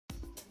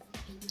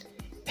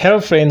Hello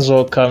friends,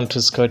 welcome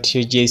to Scott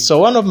UJ. So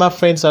one of my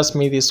friends asked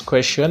me this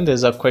question.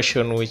 There's a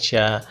question which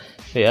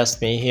they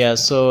asked me here.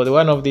 So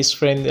one of these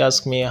friends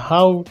asked me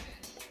how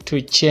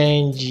to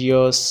change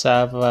your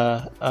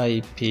server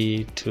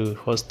IP to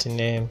host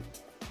name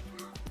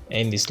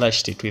and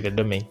slashed it with a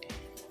domain.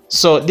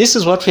 So this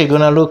is what we're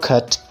gonna look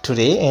at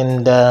today,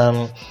 and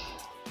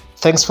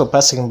thanks for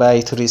passing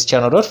by to this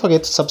channel. Don't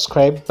forget to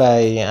subscribe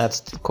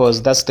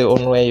because that's the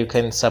only way you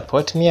can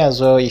support me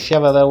as well. If you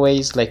have other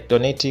ways like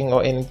donating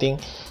or anything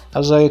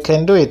as well, you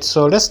can do it.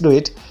 So let's do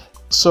it.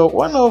 So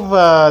one of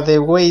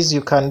the ways you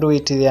can do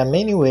it, there are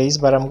many ways,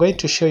 but I'm going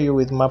to show you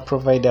with my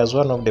providers,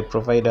 one of the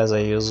providers I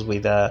use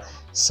with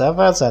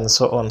servers and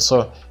so on.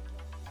 So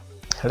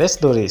let's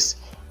do this.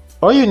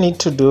 All you need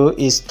to do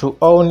is to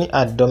own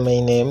a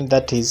domain name.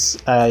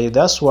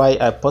 That's why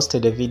I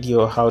posted a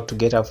video how to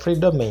get a free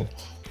domain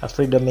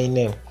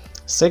name.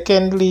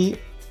 Secondly,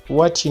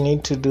 what you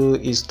need to do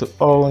is to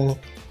own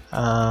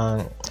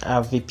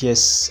a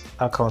VPS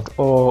account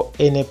or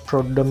any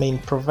domain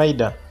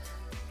provider.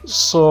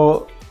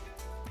 So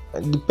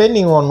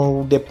depending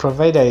on the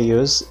provider you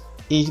use,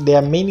 there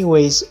are many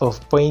ways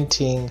of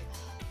pointing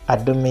a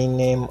domain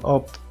name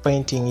or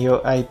pointing your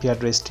IP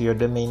address to your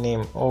domain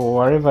name or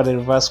whatever the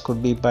reverse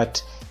could be,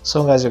 but as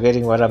long as you're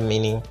getting what I'm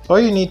meaning. All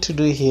you need to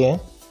do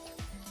here,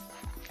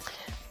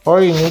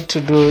 is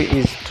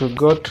to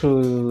go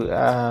to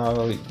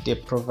the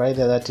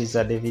provider that is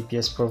the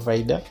VPS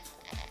provider.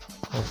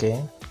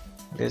 Okay,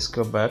 let's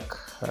go back.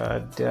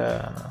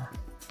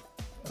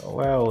 While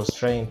I was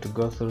trying to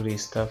go through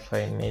this stuff,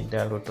 I made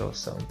a lot of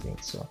something.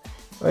 So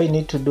all you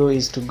need to do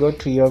is to go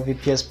to your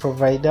VPS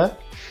provider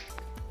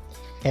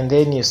and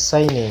then you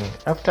sign in.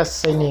 After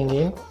signing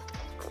in,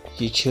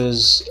 you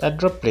choose a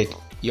droplet.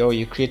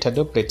 You create a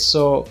droplet.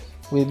 So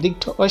with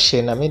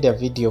DigitalOcean, I made a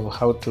video of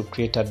how to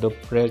create a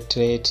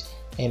droplet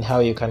and how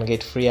you can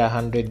get free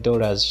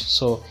 $100.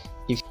 So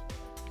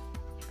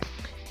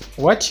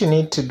what you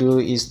need to do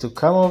is to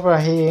come over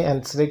here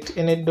and select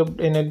any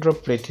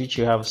droplet which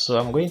you have. So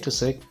I'm going to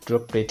select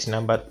droplet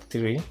number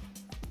 3,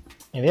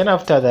 and then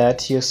after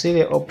that you see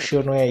the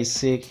option where I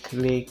say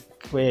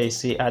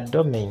add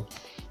domain.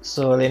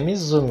 So let me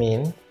zoom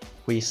in.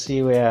 We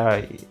see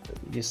where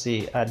you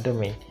see add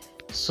domain.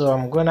 So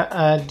I'm gonna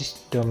add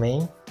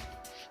domain.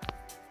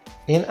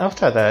 Then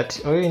after that,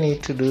 all you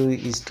need to do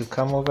is to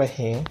come over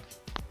here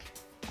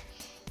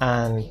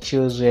and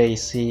choose where you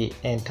see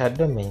enter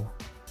domain.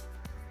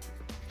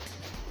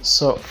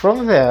 So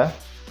from there,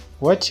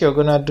 what you're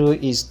gonna do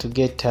is to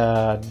get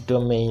a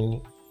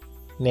domain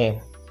name.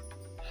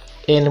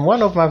 In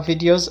one of my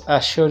videos, I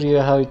showed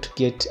you how to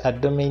get a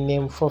domain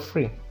name for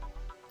free.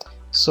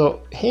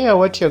 So here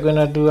what you're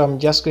gonna do, I'm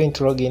just going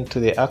to log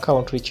into the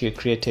account which you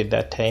created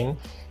that time,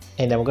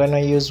 and I'm gonna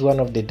use one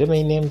of the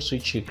domain names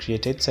which you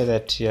created so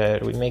that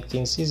we make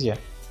things easier.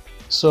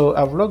 So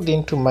I've logged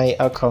into my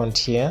account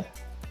here,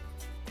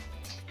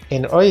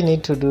 and all you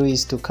need to do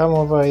is to come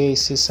over here, you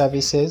see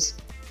services,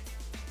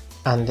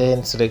 and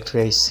then select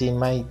where you see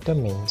my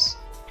domains.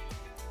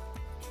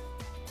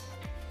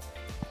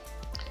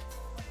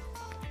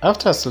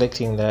 After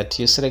selecting that,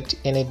 you select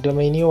any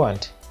domain you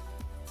want.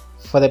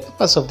 For the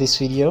purpose of this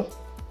video,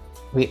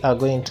 we are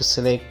going to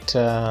select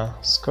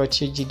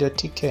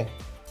scottug.tk.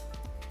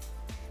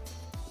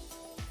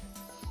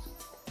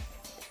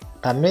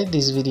 I made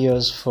these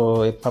videos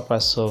for a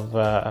purpose of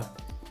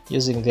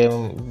using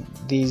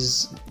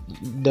these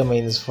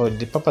domains for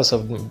the purpose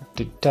of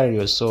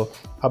tutorials. So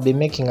I'll be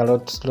making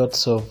lots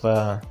of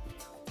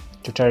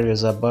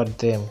tutorials about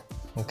them.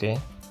 Okay.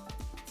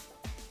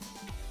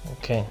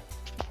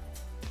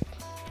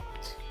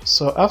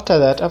 So after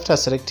that, after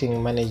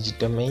selecting manage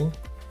domain,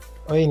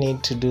 all you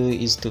need to do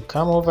is to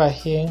come over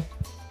here,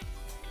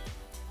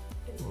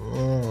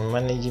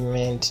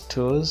 management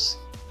tools,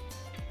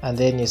 and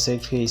then you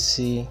select where you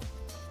see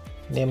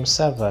name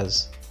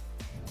servers.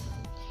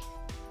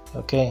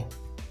 Okay.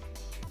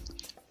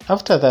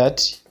 After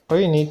that, all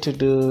you need to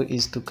do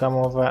is to come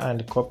over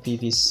and copy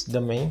this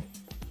domain,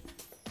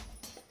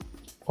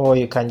 or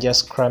you can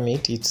just cram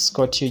it. It's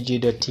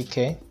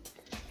scottug.tk,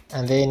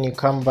 and then you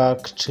come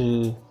back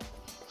to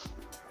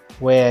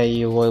where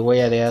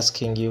they're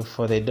asking you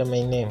for the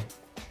domain name.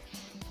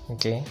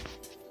 Okay,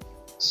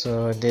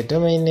 so the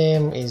domain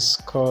name is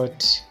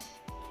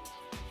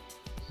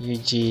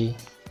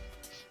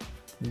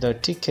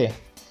scottug.tk.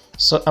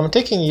 So I'm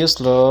taking you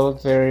slow,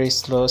 very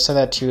slow, so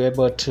that you're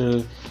able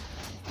to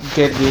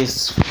get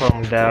this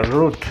from the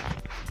root.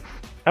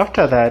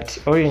 After that,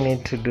 all you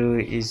need to do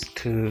is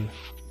to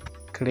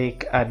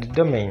click add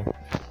domain.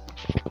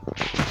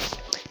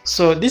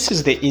 So this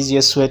is the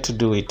easiest way to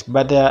do it,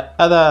 but there are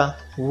other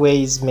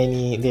ways,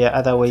 there are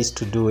other ways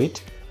to do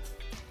it,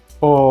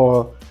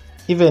 or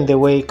even the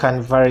way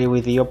can vary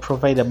with your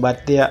provider,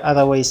 but there are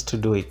other ways to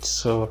do it.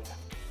 So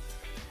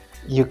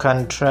you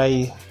can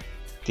try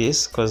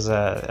this because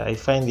I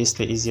find this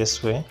the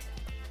easiest way.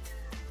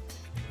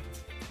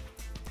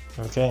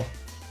 Okay.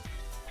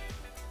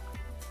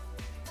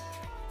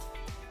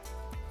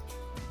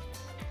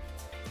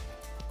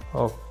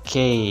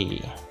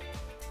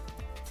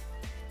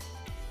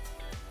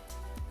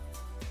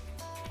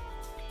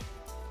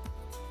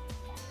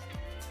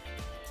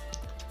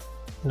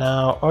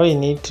 Now all you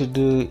need to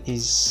do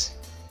is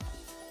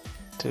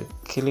to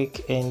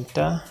click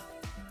enter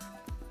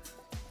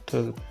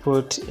to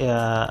put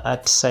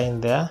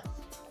 @ there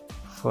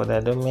for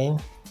the domain,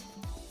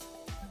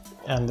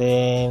 and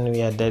then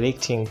we are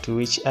directing to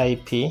which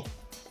IP.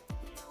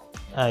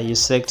 You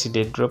select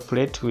the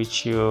droplet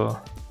which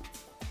you're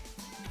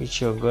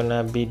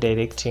gonna be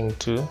directing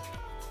to.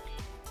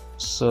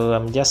 So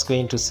I'm just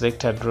going to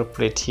select a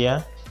droplet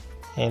here,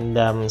 and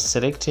I'm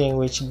selecting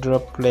which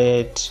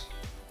droplet,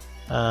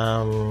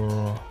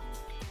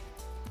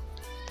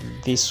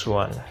 this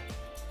one.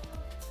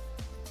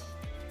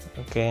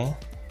 Okay,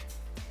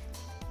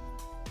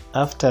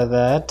 after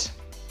that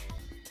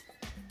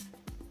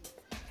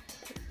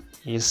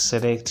you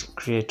select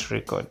create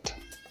record.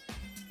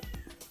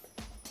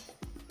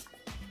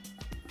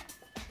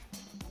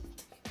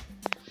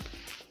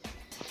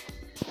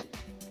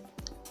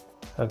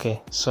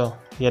 Okay, so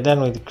you're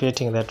done with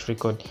creating that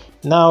record.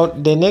 Now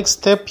the next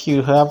step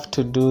you have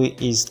to do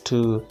is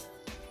to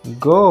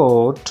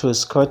go to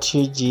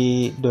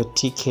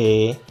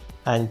scottug.tk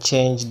and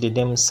change the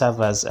name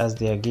servers as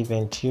they are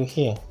given to you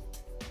here.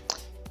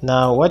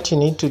 Now what you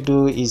need to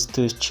do is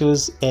to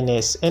choose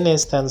NS.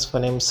 NS stands for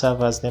name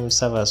servers,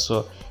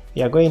 So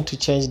we are going to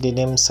change the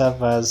name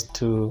servers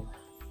to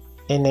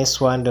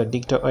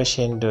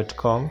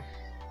ns1.digitalocean.com,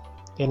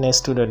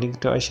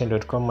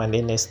 ns2.digitalocean.com, and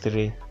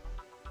ns3.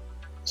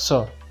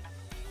 So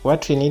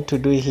what we need to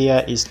do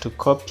here is to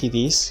copy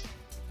this.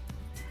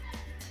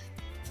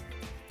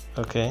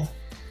 Okay,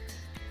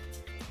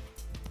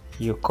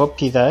 you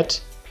copy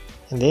that,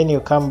 and then you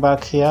come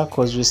back here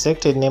because we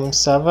selected name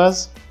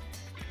servers.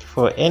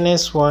 For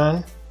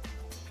ns1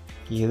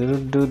 you will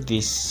do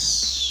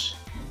this.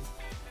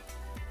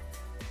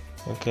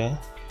 Okay,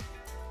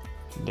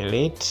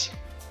 delete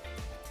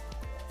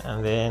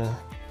and then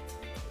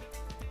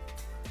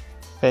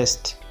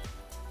paste.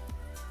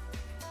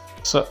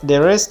 So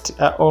the rest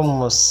are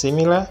almost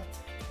similar.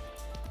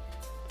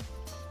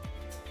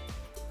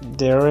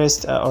 The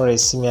rest are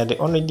always similar. The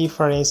only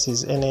difference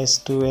is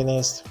ns2,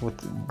 ns with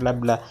blah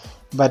blah.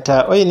 But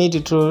all you need to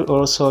do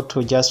also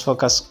to just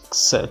focus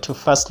to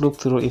first look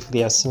through if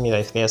they are similar.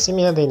 If they are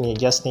similar, then you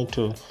just need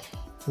to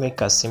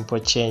make a simple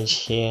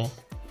change here.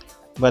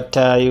 But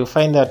you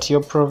find that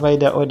your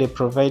provider or the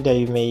provider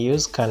you may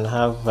use can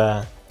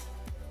have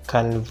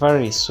can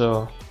vary.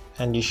 So,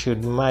 and you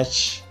should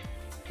match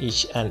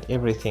each and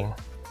everything.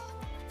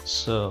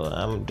 So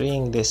I'm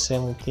doing the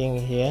same thing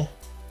here.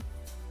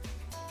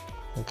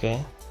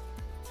 Okay,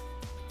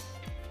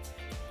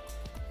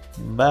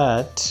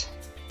 but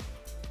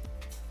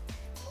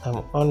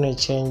I'm only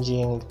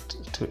changing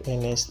to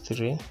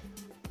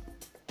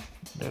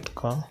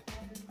ns3.com,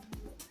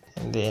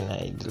 and then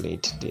I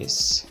delete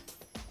this.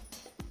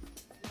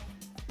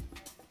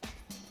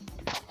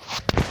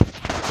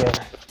 Okay.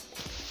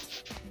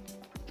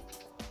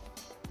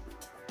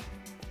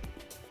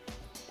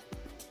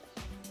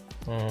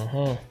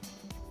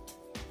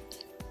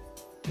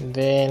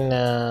 Then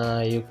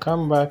you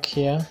come back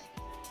here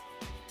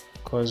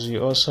because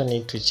you also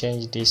need to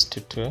change this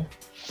to 2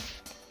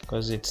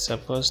 because it's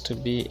supposed to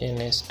be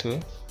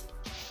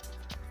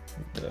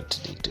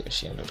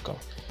ns2.digitalocean.com.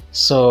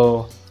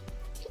 So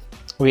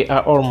we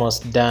are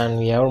almost done.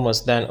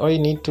 All you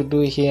need to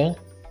do here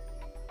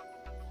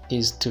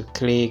is to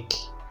click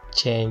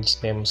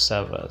change name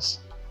servers.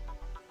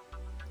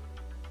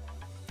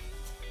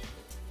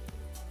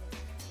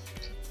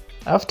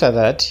 After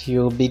that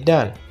you'll be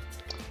done.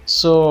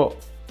 So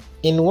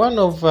in one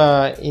of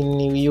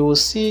you will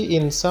see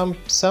in some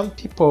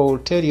people will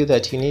tell you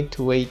that you need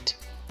to wait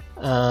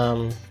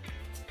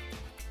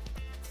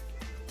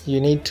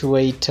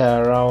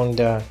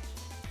around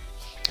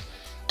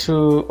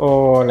 2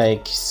 or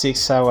like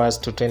 6 hours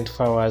to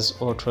 24 hours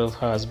or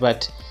 12 hours.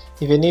 But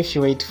even if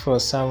you wait for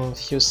some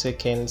few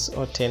seconds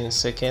or 10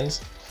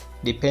 seconds,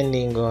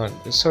 depending on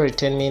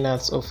 10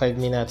 minutes or 5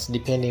 minutes,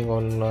 depending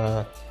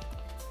on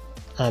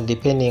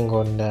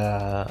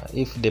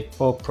if the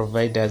all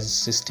providers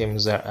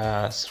systems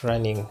are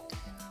running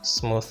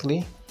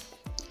smoothly.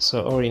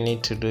 So all you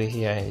need to do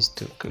here is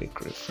to click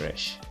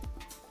refresh.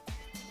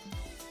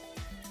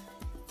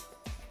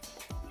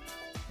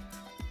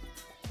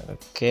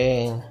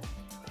 Okay,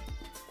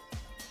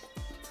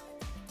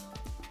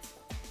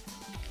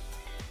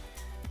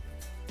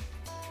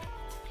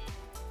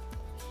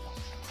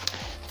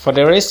 for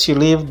the rest you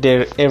leave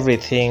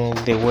everything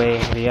the way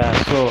they are.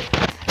 So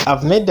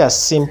I've made a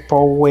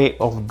simple way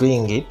of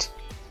doing it.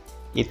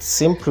 It's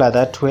simpler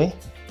that way.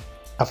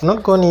 I've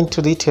not gone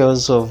into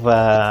details of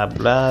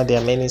blah. There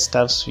are many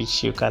stuffs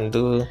which you can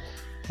do.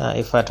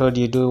 If I told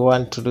you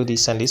want to do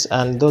this and this,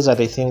 and those are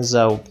the things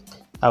I'll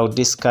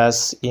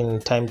discuss in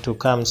time to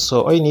come.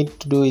 So all you need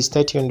to do is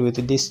stay tuned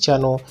with this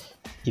channel.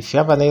 If you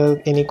have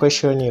any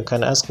question, you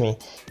can ask me.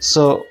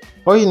 So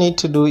all you need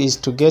to do is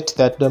to get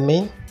that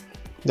domain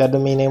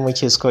name,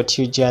 which is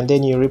scottug, and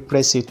then you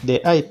replace it the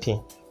IP.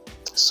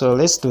 So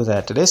let's do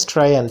that. Let's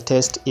try and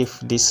test if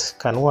this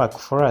can work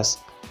for us.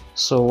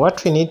 So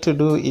what we need to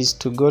do is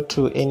to go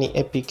to any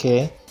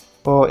APK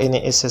or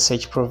any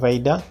SSH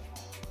provider,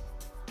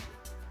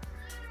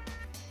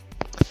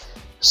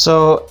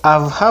 So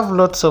I have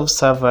lots of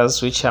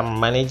servers which I'm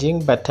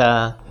managing, but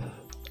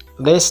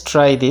let's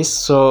try this.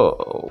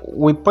 So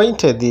we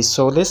pointed this,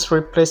 so let's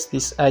replace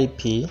this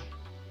IP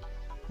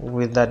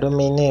with the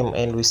domain name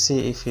and we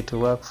see if it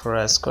will work for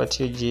us.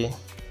 .ug.tk.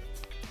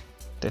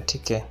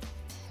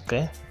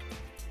 Okay,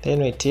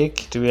 then we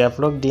take it. We have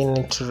logged in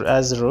into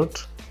as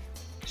root,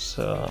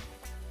 so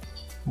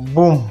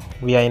boom,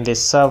 we are in the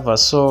server.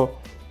 So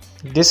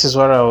this is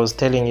what I was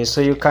telling you.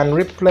 So you can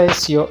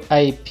replace your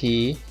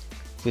IP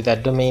with a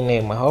domain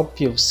name. I hope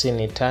you've seen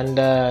it, and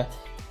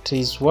it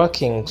is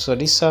working. So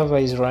this server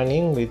is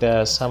running with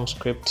some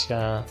script.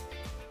 I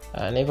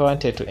never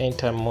wanted to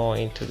enter more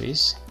into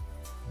this,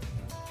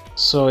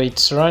 so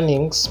it's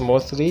running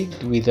smoothly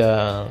with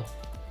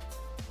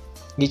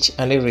each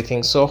and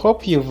everything. So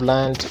hope you've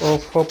learned, or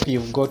hope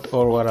you've got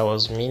all what I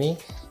was meaning.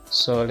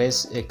 So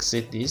let's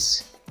exit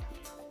this.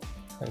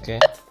 Okay,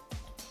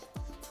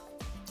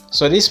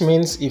 so this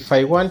means if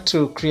I want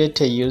to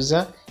create a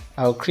user,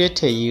 I'll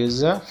create a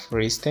user, for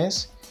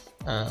instance,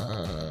 menu,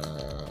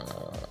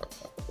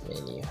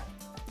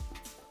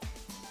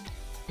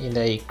 and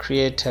I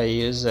create a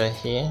user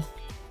here,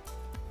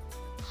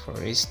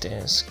 for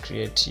instance,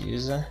 create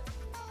user,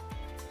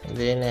 and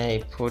then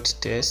I put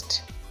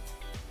test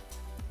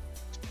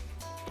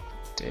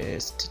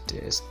as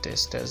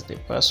the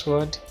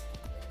password,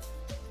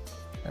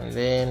 and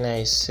then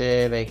I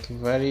say like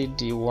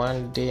valid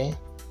 1 day,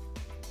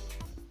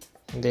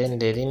 and then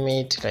the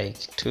limit like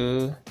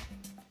 2.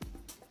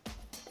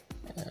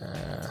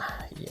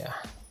 Yeah,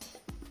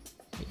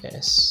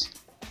 yes.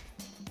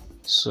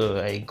 So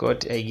I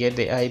get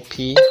the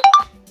IP.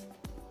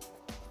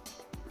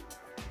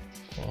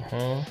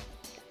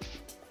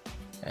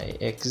 I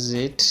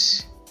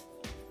exit,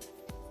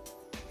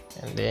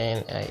 and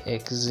then I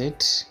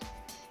exit.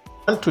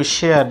 I want to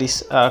share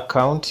this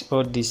account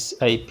or this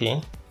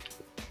IP.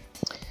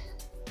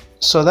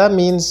 So that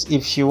means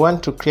if you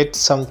want to create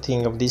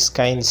something of this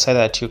kind so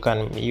that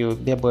you'll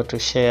be able to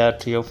share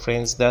to your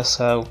friends, that's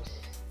how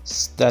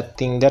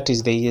that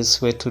is the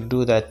easiest way to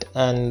do that.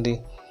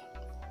 And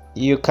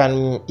you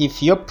can,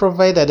 if your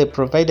the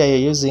provider you're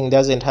using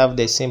doesn't have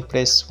the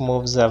simplest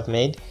moves I've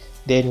made,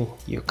 then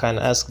you can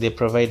ask the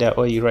provider,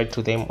 or you write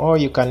to them, or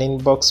you can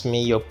inbox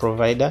me your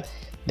provider,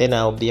 then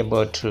I'll be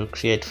able to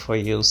create for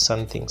you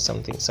something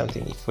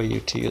for you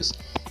to use.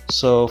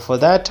 So for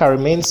that, I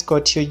remain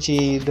Scott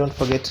UG. Don't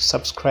forget to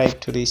subscribe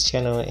to this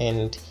channel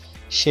and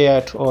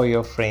share to all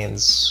your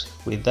friends.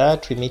 With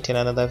that, we meet in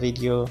another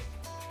video.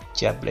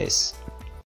 God bless.